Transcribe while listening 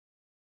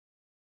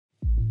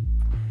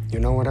You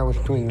know what I was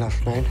doing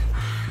last night?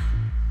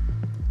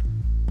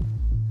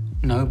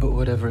 No, but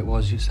whatever it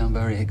was, you sound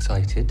very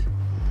excited.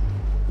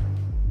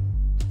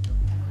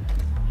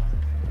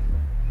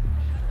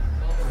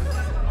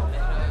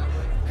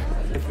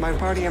 It's my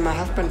party and my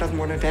husband doesn't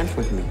want to dance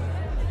with me.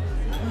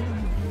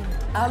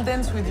 I'll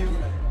dance with you.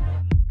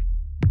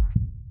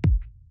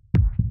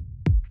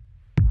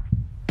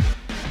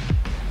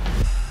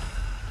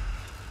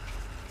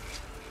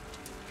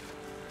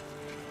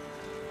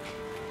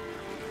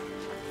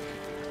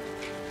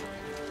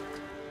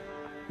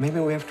 Maybe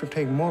we have to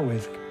take more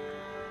risk.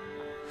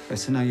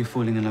 So now you're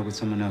falling in love with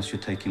someone else,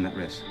 you're taking that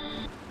risk.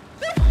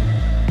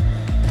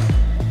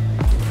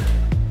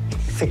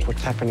 Sick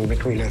what's happening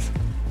between us.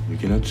 You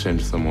cannot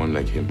change someone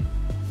like him.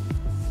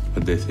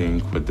 What they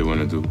think, what they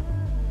want to do.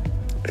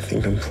 I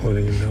think I'm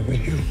falling in love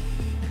with you.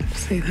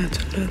 Say that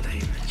to another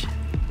image.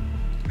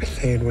 I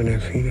say it when I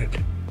feel it.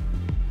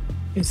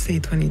 You say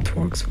it when it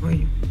works for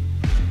you.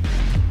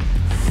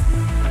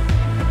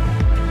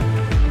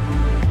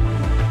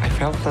 I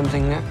felt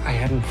something that I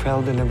hadn't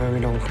felt in a very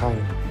long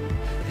time.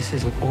 This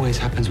is what always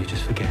happens, we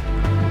just forget.